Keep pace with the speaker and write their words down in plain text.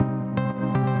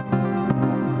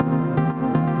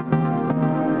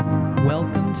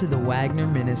Welcome to the Wagner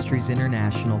Ministries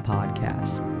International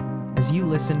podcast. As you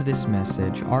listen to this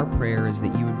message, our prayer is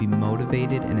that you would be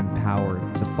motivated and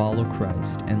empowered to follow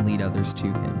Christ and lead others to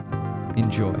Him.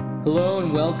 Enjoy. Hello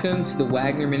and welcome to the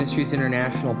Wagner Ministries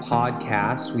International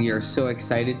podcast. We are so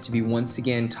excited to be once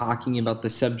again talking about the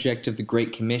subject of the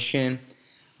Great Commission,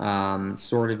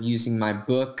 sort of using my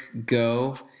book,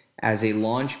 Go, as a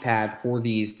launch pad for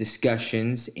these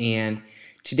discussions. And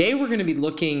today we're going to be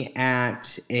looking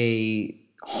at a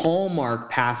hallmark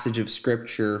passage of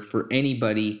Scripture for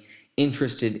anybody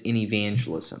interested in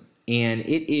evangelism. And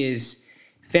it is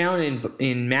found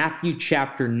in Matthew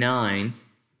chapter 9,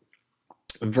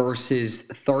 verses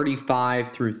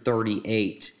 35 through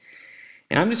 38.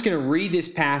 And I'm just going to read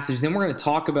this passage, then we're going to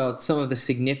talk about some of the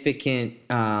significant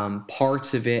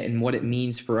parts of it and what it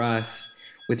means for us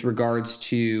with regards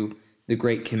to the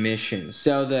Great Commission.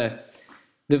 So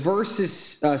the verses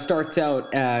starts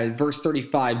out at verse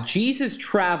 35. Jesus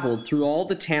traveled through all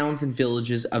the towns and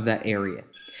villages of that area,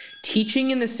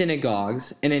 teaching in the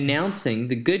synagogues and announcing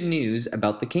the good news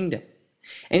about the kingdom.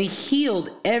 And he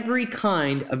healed every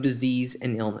kind of disease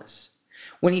and illness.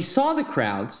 When he saw the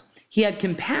crowds, he had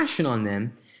compassion on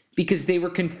them because they were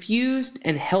confused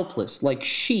and helpless like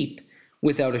sheep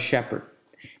without a shepherd.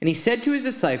 And he said to his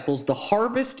disciples, "The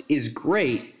harvest is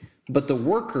great, but the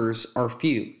workers are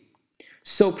few.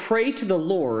 So pray to the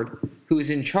Lord who is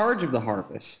in charge of the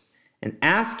harvest and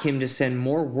ask him to send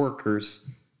more workers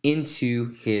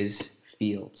into his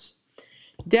fields."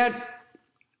 Dad,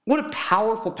 what a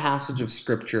powerful passage of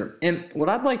Scripture. And what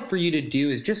I'd like for you to do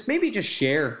is just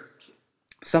share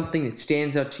something that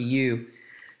stands out to you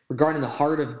regarding the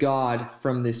heart of God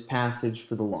from this passage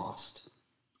for the lost.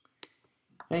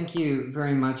 Thank you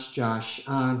very much, Josh.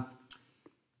 I'd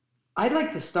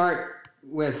like to start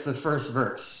with the first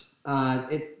verse.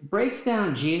 It breaks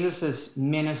down Jesus'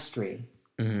 ministry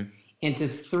into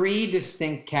three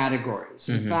distinct categories.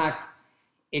 In fact,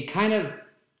 it kind of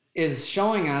is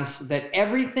showing us that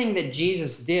everything that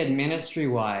Jesus did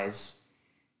ministry-wise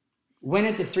went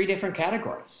into three different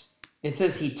categories. It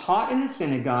says he taught in the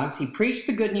synagogues, he preached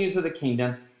the good news of the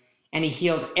kingdom, and he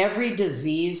healed every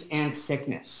disease and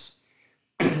sickness.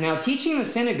 Now, teaching in the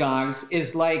synagogues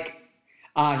is like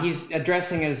he's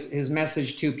addressing his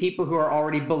message to people who are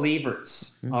already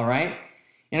believers, all right?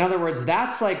 In other words,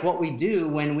 that's like what we do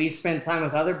when we spend time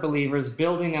with other believers,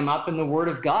 building them up in the Word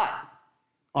of God,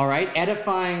 all right?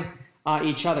 Edifying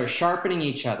each other, sharpening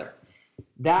each other.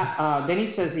 Then he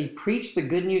says he preached the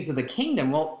good news of the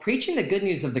kingdom. Well, preaching the good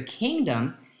news of the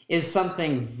kingdom is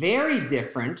something very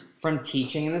different from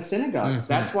teaching in the synagogues.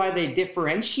 That's why they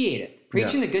differentiate it.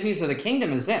 Preaching the good news of the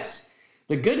kingdom is this.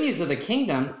 The good news of the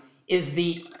kingdom is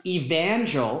the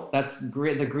evangel, that's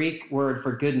the Greek word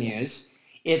for good news.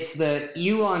 It's the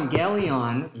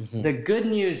euangelion, the good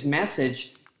news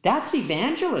message. That's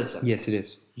evangelism. Yes, it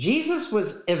is. Jesus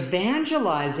was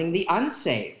evangelizing the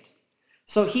unsaved.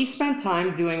 So he spent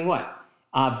time doing what?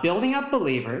 Building up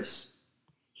believers.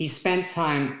 He spent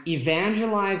time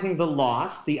evangelizing the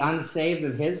lost, the unsaved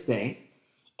of his day.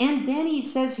 And then he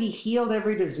says he healed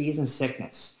every disease and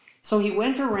sickness. So he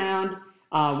went around,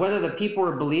 whether the people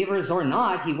were believers or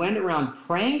not, he went around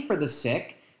praying for the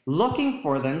sick, looking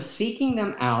for them, seeking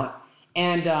them out,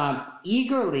 and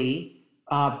eagerly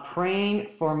praying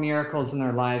for miracles in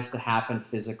their lives to happen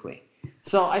physically.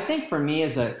 So I think for me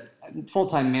as a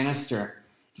full-time minister,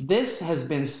 this has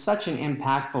been such an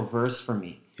impactful verse for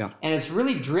me. Yeah. And it's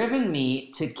really driven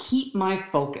me to keep my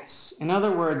focus. In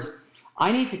other words,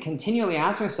 I need to continually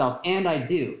ask myself, and I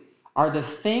do, are the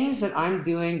things that I'm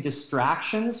doing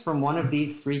distractions from one of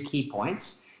these three key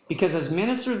points? Because as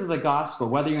ministers of the gospel,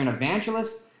 whether you're an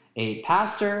evangelist, a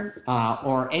pastor,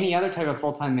 or any other type of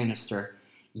full-time minister,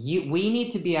 we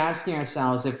need to be asking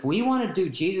ourselves, if we want to do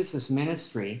Jesus'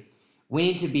 ministry, we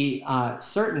need to be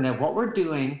certain that what we're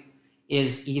doing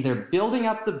is either building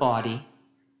up the body,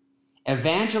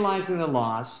 evangelizing the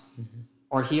lost,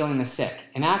 or healing the sick.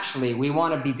 And actually, we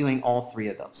want to be doing all three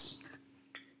of those.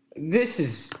 This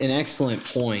is an excellent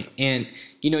point. And,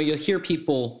 you'll hear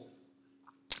people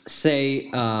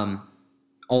say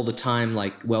all the time,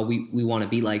 like, well, we want to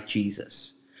be like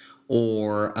Jesus.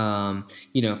 Or,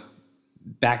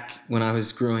 back when I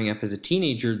was growing up as a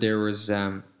teenager, there was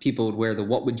people would wear the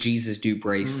 "What Would Jesus Do"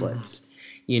 bracelets.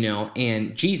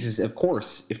 And Jesus, of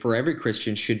course, for every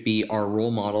Christian, should be our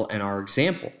role model and our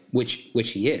example, which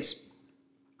he is.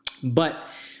 But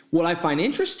what I find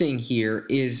interesting here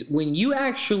is when you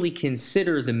actually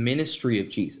consider the ministry of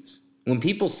Jesus, when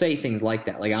people say things like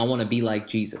that, like, I want to be like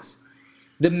Jesus,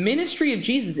 the ministry of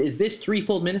Jesus is this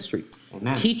threefold ministry: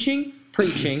 Amen. Teaching,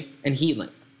 preaching, and healing.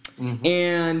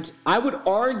 And I would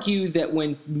argue that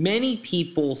when many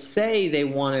people say they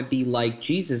want to be like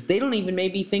Jesus, they don't even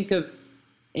maybe think of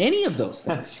any of those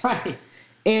things. That's right.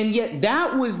 And yet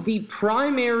that was the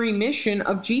primary mission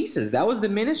of Jesus. That was the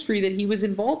ministry that he was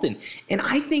involved in. And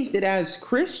I think that as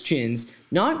Christians,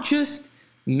 not just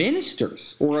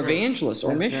ministers or evangelists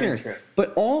or missionaries,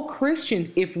 but all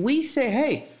Christians, if we say,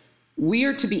 hey, we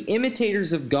are to be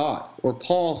imitators of God, or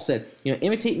Paul said,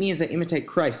 imitate me as I imitate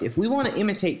Christ. If we want to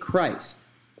imitate Christ,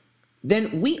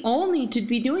 then we all need to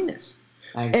be doing this.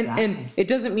 Exactly. And it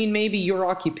doesn't mean maybe your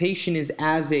occupation is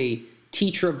as a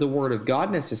teacher of the Word of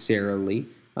God necessarily.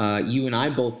 You and I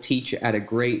both teach at a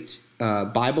great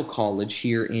Bible college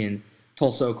here in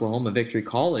Tulsa, Oklahoma, Victory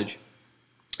College.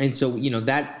 And so,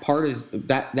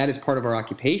 that is part of our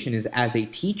occupation is as a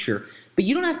teacher. But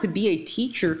you don't have to be a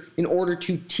teacher in order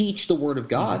to teach the Word of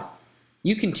God.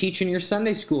 You can teach in your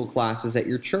Sunday school classes at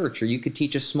your church, or you could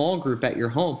teach a small group at your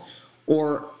home,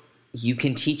 or you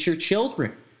can teach your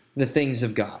children the things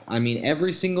of God. I mean,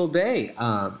 every single day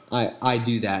I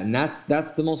do that, and that's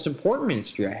the most important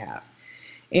ministry I have.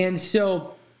 And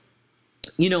so,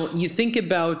 you think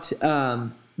about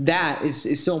that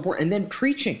is so important, and then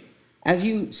preaching, as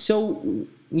you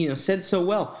said so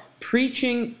well,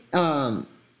 preaching.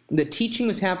 The teaching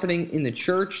was happening in the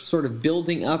church, sort of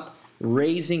building up,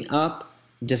 raising up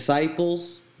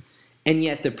disciples, and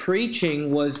yet the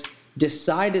preaching was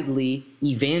decidedly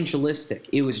evangelistic.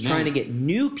 It was trying to get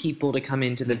new people to come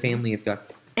into the family of God.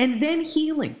 And then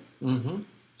healing.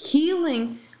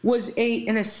 Healing was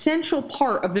an essential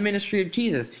part of the ministry of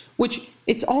Jesus, which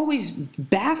it's always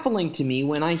baffling to me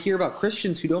when I hear about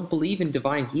Christians who don't believe in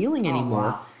divine healing anymore.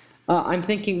 Wow. I'm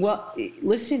thinking, well,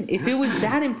 listen, if it was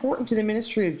that important to the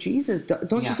ministry of Jesus,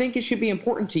 don't you think it should be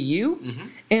important to you?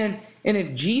 And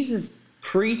if Jesus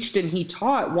preached and he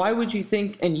taught, why would you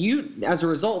think, and you, as a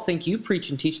result, think you preach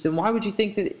and teach, then why would you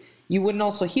think that you wouldn't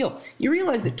also heal? You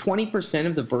realize that 20%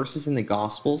 of the verses in the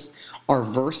Gospels are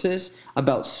verses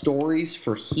about stories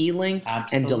for healing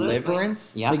and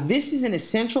deliverance. Yeah. Like, this is an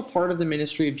essential part of the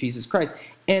ministry of Jesus Christ.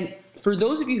 And for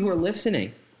those of you who are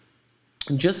listening,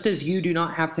 just as you do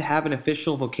not have to have an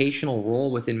official vocational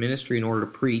role within ministry in order to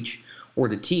preach or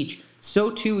to teach, so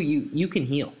too you can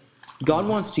heal. God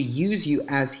wants to use you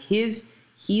as his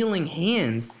healing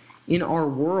hands in our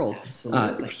world.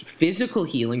 Physical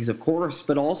healings, of course,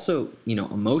 but also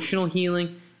emotional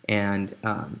healing and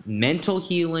mental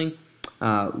healing.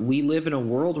 We live in a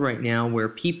world right now where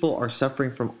people are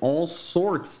suffering from all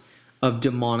sorts of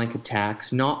demonic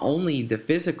attacks, not only the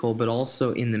physical, but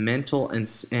also in the mental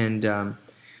and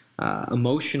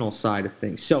emotional side of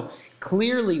things. So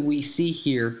clearly we see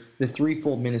here the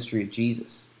threefold ministry of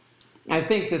Jesus. I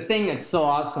think the thing that's so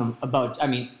awesome about,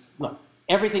 look,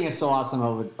 everything is so awesome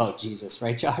about Jesus,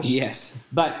 right, Josh? Yes.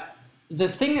 But the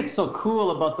thing that's so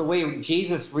cool about the way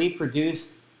Jesus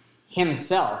reproduced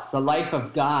himself, the life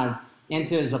of God,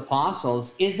 into his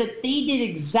apostles, is that they did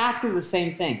exactly the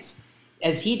same things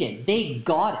as he did. They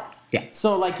got it. Yeah.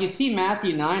 So like you see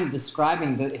Matthew 9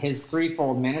 describing his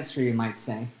threefold ministry, you might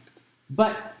say.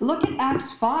 But look at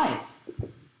Acts 5.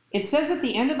 It says at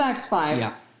the end of Acts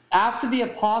 5, after the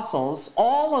apostles,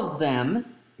 all of them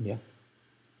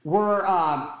were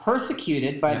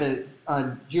persecuted by the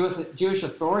Jewish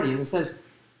authorities. It says,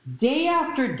 day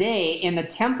after day in the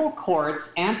temple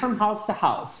courts and from house to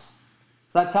house.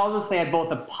 So that tells us they had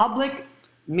both a public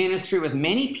ministry with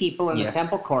many people in the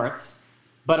temple courts,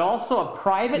 but also a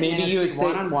private ministry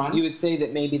one-on-one. You would say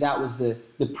that maybe that was the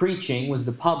preaching was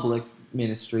the public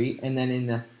ministry, and then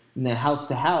in the house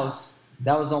to house,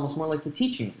 that was almost more like the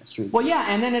teaching ministry. Well, yeah,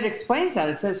 and then it explains that.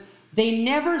 It says they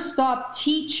never stopped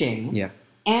teaching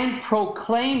and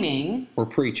proclaiming or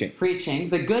preaching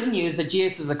the good news that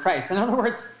Jesus is the Christ. In other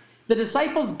words, the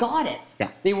disciples got it.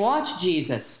 Yeah. They watched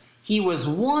Jesus. He was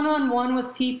one-on-one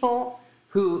with people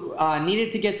who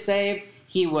needed to get saved.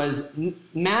 He was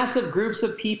massive groups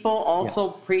of people also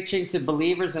preaching to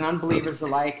believers and unbelievers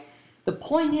alike. The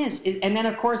point is, and then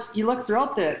of course you look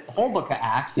throughout the whole book of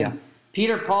Acts, and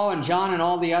Peter, Paul, and John, and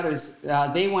all the others,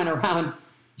 they went around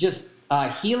just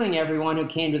healing everyone who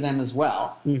came to them as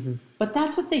well. But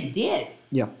that's what they did.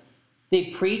 Yeah. They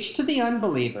preached to the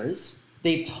unbelievers,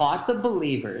 they taught the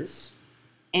believers,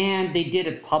 and they did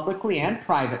it publicly and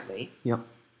privately. Yep.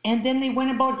 And then they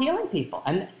went about healing people.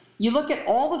 And you look at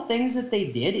all the things that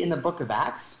they did in the book of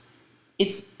Acts,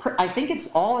 I think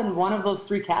it's all in one of those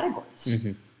three categories.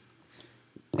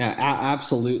 Yeah,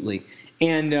 absolutely.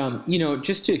 And,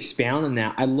 just to expound on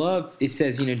that, I love, it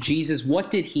says, Jesus, what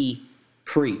did he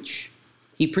preach?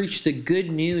 He preached the good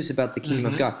news about the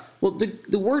kingdom of God. Well,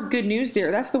 the word good news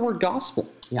there, that's the word gospel.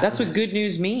 Yeah, that's what good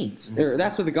news means. Or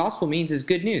that's what the gospel means, is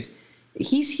good news.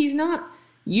 He's not,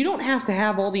 you don't have to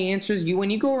have all the answers.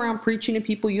 When you go around preaching to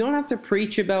people, you don't have to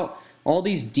preach about all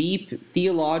these deep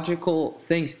theological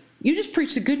things. You just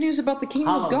preach the good news about the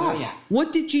kingdom of God.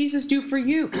 What did Jesus do for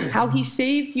you? How he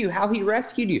saved you, how he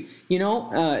rescued you. You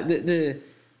know,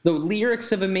 the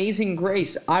lyrics of Amazing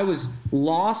Grace, I was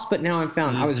lost, but now I'm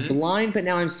found. I was blind, but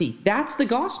now I'm see. That's the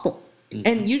gospel.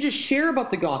 And you just share about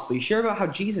the gospel. You share about how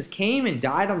Jesus came and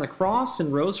died on the cross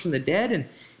and rose from the dead, and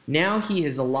now he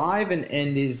is alive and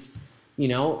is, you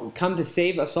know, come to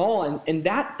save us all. And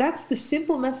that's the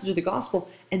simple message of the gospel,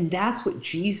 and that's what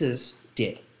Jesus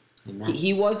did.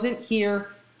 He wasn't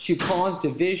here to cause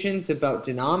divisions about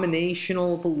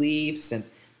denominational beliefs and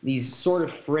these sort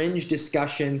of fringe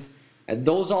discussions.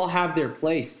 Those all have their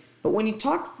place. But when you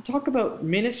talk about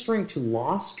ministering to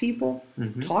lost people,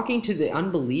 talking to the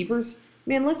unbelievers,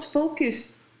 man, let's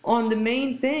focus on the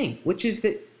main thing, which is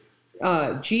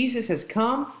that Jesus has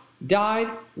come, died,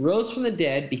 rose from the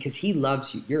dead because he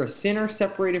loves you. You're a sinner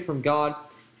separated from God,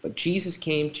 but Jesus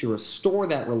came to restore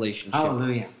that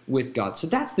relationship with God. So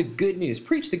that's the good news.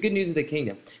 Preach the good news of the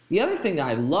kingdom. The other thing that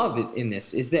I love in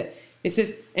this is that it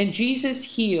says, and Jesus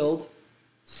healed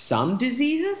some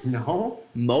diseases? No.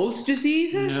 Most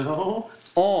diseases? No.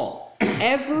 All.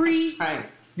 Every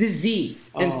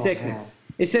disease and sickness.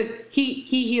 It says he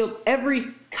healed every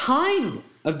kind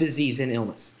of disease and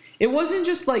illness. It wasn't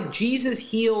just like Jesus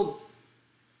healed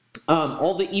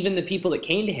even the people that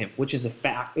came to him, which is a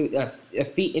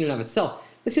feat in and of itself.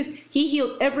 It says he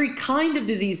healed every kind of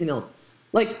disease and illness.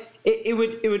 Like it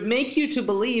would make you to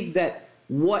believe that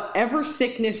whatever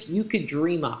sickness you could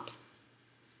dream up,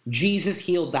 Jesus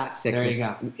healed that sickness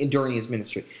during his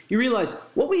ministry. You realize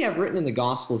what we have written in the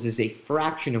Gospels is a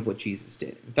fraction of what Jesus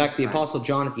did. In fact, the Apostle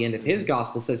John at the end of his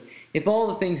Gospel says, if all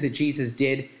the things that Jesus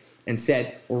did and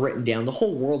said were written down, the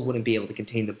whole world wouldn't be able to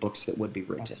contain the books that would be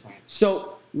written.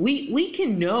 So we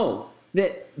can know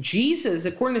that Jesus,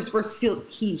 according to this verse,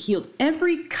 he healed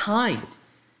every kind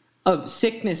of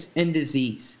sickness and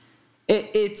disease.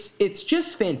 It's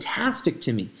just fantastic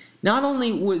to me. Not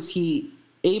only was he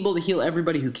able to heal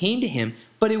everybody who came to him,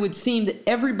 but it would seem that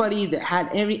everybody that had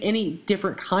any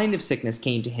different kind of sickness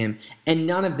came to him, and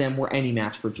none of them were any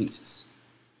match for Jesus.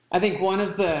 I think one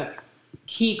of the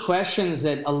key questions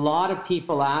that a lot of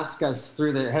people have asked us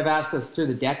through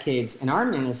the decades in our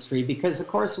ministry, because of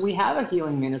course we have a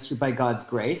healing ministry by God's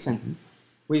grace, and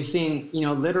we've seen, you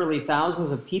know, literally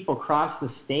thousands of people cross the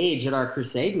stage at our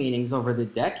crusade meetings over the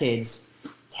decades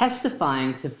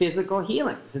testifying to physical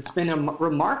healings. It's been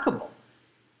remarkable.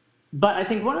 But I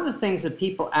think one of the things that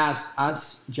people ask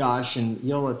us, Josh, and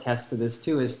you'll attest to this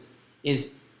too, is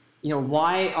you know,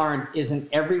 why isn't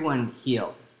everyone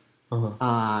healed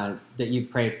that you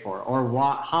prayed for, or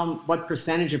what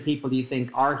percentage of people do you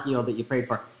think are healed that you prayed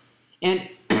for? And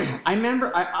I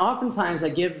remember, oftentimes I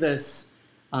give this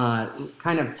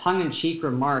kind of tongue-in-cheek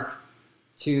remark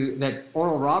that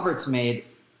Oral Roberts made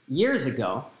years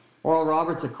ago. Oral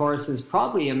Roberts, of course, is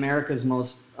probably America's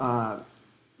most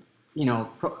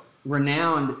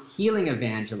renowned healing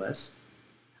evangelist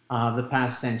of the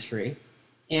past century.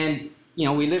 And, you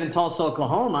know, we live in Tulsa,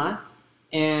 Oklahoma,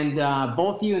 and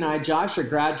both you and I, Josh, are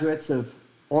graduates of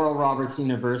Oral Roberts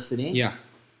University. Yeah.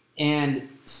 And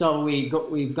so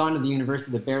we've gone to the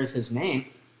university that bears his name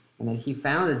and that he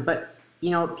founded. But, you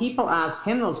know, people ask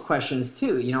him those questions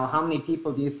too. You know, how many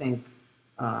people do you think,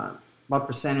 what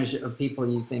percentage of people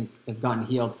you think have gotten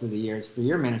healed through the years, through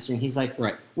your ministry? And he's like,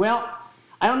 well,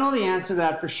 I don't know the answer to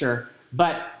that for sure,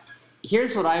 but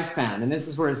here's what I've found, and this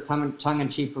is where his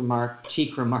tongue-in-cheek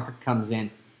remark comes in.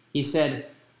 He said,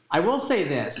 I will say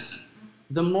this,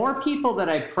 the more people that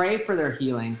I pray for their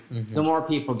healing, the more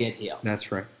people get healed.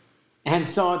 That's right. And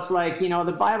so it's like, you know,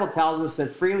 the Bible tells us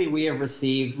that freely we have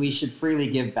received, we should freely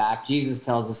give back. Jesus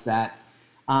tells us that.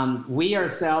 We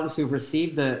ourselves who've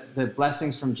received the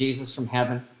blessings from Jesus from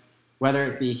heaven, whether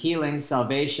it be healing,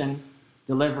 salvation,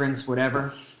 deliverance,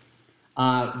 whatever,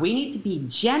 we need to be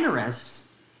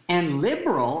generous and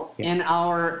liberal in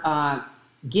our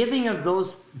giving of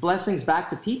those blessings back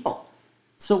to people.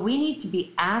 So we need to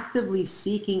be actively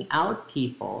seeking out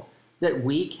people that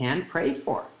we can pray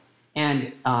for.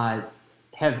 And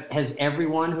has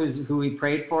everyone who we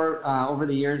prayed for over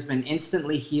the years been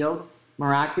instantly healed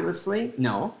miraculously?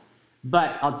 No.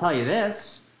 But I'll tell you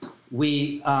this,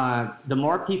 the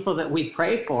more people that we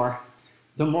pray for,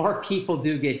 the more people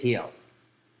do get healed.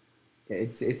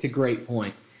 It's a great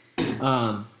point.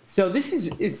 So this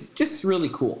is just really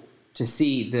cool to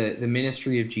see the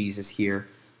ministry of Jesus here.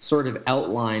 sort of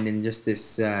outlined in just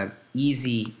this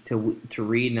easy to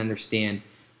read and understand.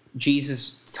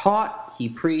 Jesus taught, he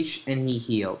preached, and he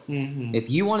healed. Mm-hmm.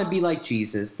 If you want to be like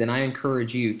Jesus, then I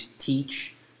encourage you to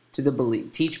teach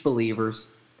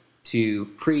believers, to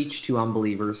preach to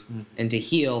unbelievers, and to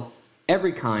heal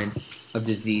every kind of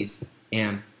disease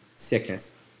and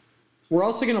sickness. We're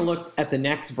also going to look at the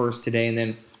next verse today, and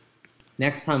then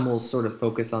next time we'll sort of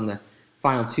focus on the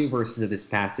final two verses of this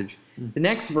passage. The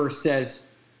next verse says,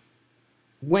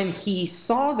 when he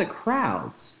saw the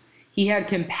crowds, he had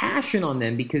compassion on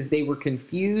them because they were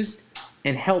confused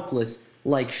and helpless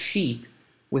like sheep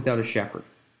without a shepherd.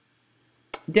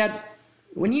 Dad,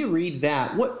 when you read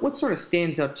that, what sort of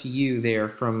stands out to you there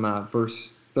from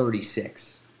verse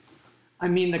 36? I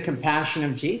mean, the compassion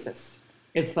of Jesus.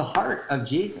 It's the heart of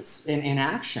Jesus in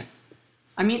action.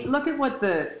 I mean, look at what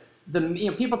the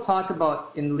people talk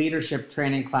about in leadership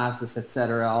training classes,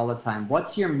 etc., all the time.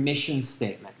 What's your mission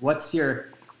statement? What's your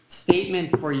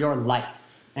statement for your life?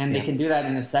 And they can do that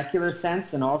in a secular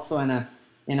sense and also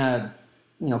in a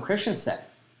Christian setting.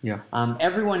 Yeah.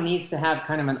 Everyone needs to have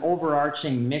kind of an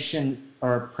overarching mission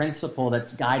or principle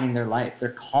that's guiding their life, their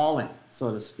calling,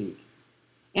 so to speak.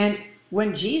 And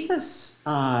when Jesus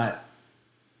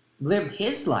lived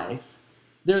his life,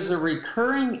 there's a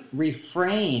recurring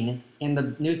refrain in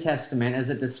the New Testament as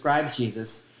it describes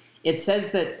Jesus. It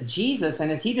says that Jesus,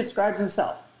 and as he describes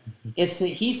himself,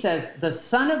 he says, the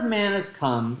Son of Man has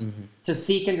come to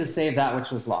seek and to save that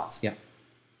which was lost. Yeah.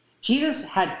 Jesus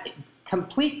had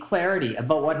complete clarity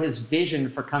about what his vision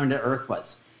for coming to earth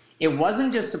was. It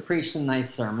wasn't just to preach some nice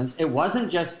sermons. It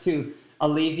wasn't just to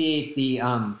alleviate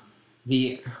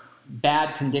the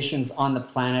bad conditions on the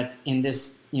planet in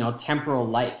this temporal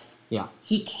life. Yeah.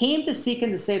 He came to seek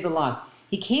and to save the lost.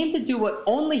 He came to do what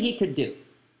only he could do.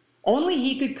 Only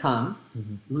he could come,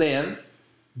 live,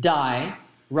 die,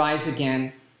 rise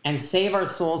again, and save our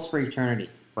souls for eternity.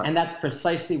 Right. And that's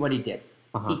precisely what he did.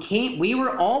 He came. We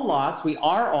were all lost. We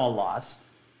are all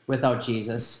lost without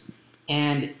Jesus,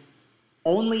 and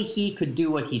only he could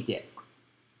do what he did.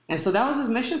 And so that was his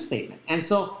mission statement. And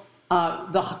so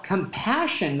the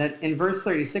compassion that in verse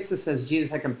 36 it says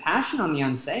Jesus had compassion on the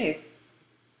unsaved.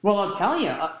 Well, I'll tell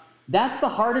you, that's the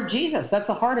heart of Jesus. That's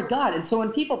the heart of God. And so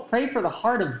when people pray for the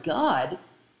heart of God,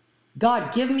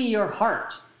 God, give me your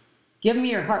heart. Give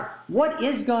me your heart. What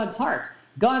is God's heart?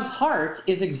 God's heart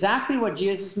is exactly what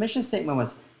Jesus' mission statement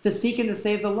was, to seek and to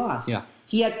save the lost. Yeah.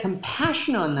 He had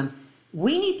compassion on them.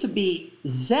 We need to be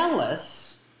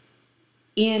zealous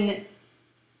in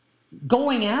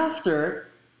going after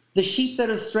the sheep that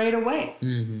have strayed away.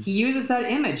 He uses that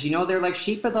image. They're like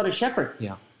sheep without a shepherd.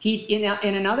 Yeah.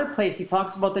 In another place, he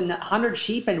talks about the 100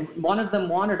 sheep, and one of them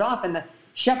wandered off, and the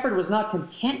shepherd was not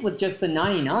content with just the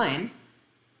 99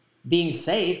 being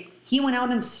safe. He went out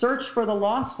and searched for the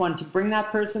lost one to bring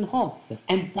that person home.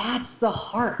 And that's the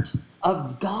heart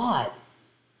of God.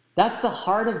 That's the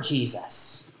heart of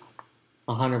Jesus.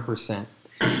 100%.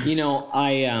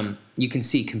 You can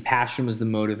see compassion was the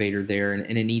motivator there,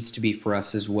 and it needs to be for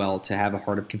us as well to have a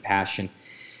heart of compassion.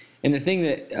 And the thing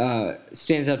that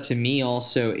stands out to me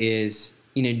also is,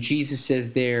 Jesus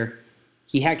says there,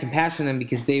 he had compassion on them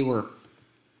because they were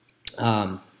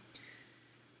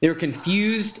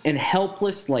confused and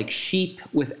helpless like sheep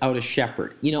without a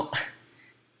shepherd.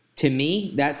 To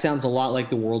me, that sounds a lot like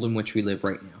the world in which we live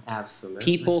right now. Absolutely.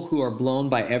 People who are blown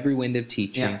by every wind of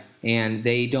teaching, and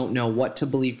they don't know what to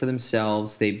believe for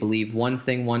themselves. They believe one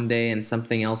thing one day and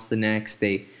something else the next.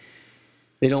 They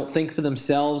don't think for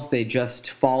themselves. They just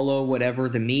follow whatever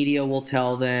the media will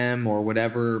tell them, or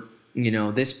whatever,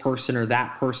 this person or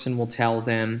that person will tell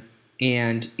them.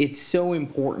 And it's so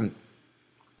important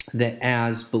that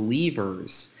as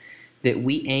believers, that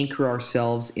we anchor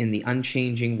ourselves in the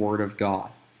unchanging Word of God,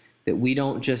 that we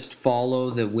don't just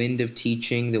follow the wind of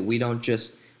teaching, that we don't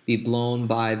just be blown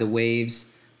by the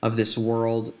waves of this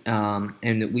world,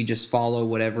 and that we just follow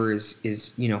whatever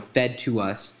is fed to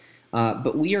us.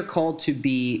 But we are called to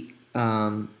be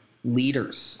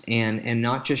leaders and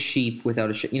not just sheep without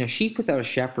a sheep without a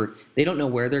shepherd. They don't know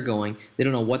where they're going. They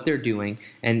don't know what they're doing,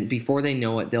 and before they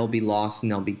know it, they'll be lost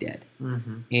and they'll be dead.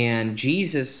 And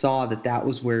Jesus saw that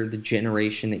was where the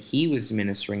generation that he was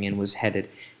ministering in was headed,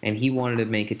 and he wanted to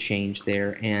make a change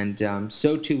there. And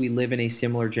so too, we live in a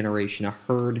similar generation, a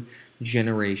herd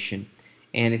generation,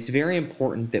 and it's very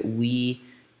important that we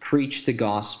preach the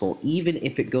gospel, even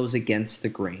if it goes against the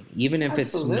grain, even if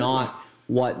Absolutely. It's not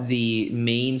what the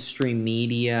mainstream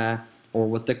media or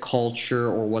what the culture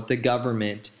or what the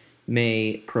government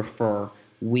may prefer.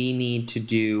 We need to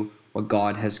do what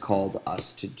God has called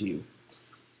us to do.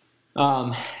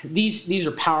 These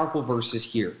are powerful verses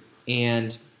here,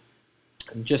 and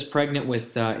just pregnant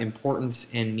with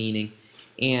importance and meaning.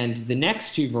 And the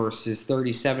next two verses,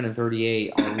 37 and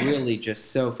 38, are really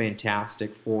just so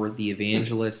fantastic for the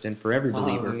evangelist and for every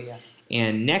believer. Hallelujah.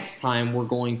 And next time, we're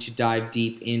going to dive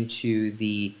deep into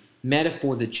the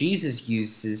metaphor that Jesus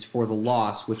uses for the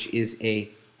lost, which is a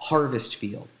harvest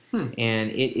field.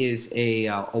 And it is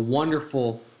a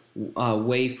wonderful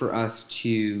way for us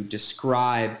to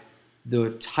describe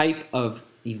the type of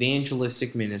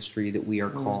evangelistic ministry that we are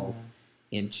called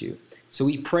into. So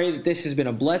we pray that this has been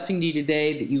a blessing to you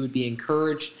today, that you would be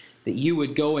encouraged, that you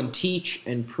would go and teach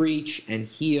and preach and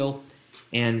heal,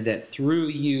 and that through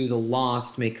you the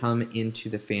lost may come into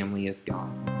the family of God.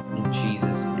 In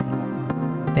Jesus' name.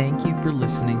 Thank you for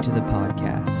listening to the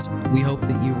podcast. We hope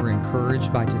that you were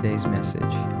encouraged by today's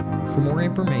message. For more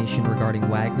information regarding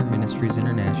Wagner Ministries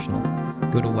International,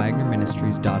 go to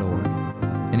wagnerministries.org.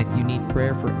 And if you need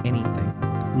prayer for anything,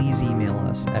 please email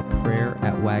us at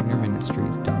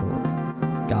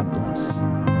prayer@wagnerministries.org. God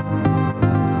bless.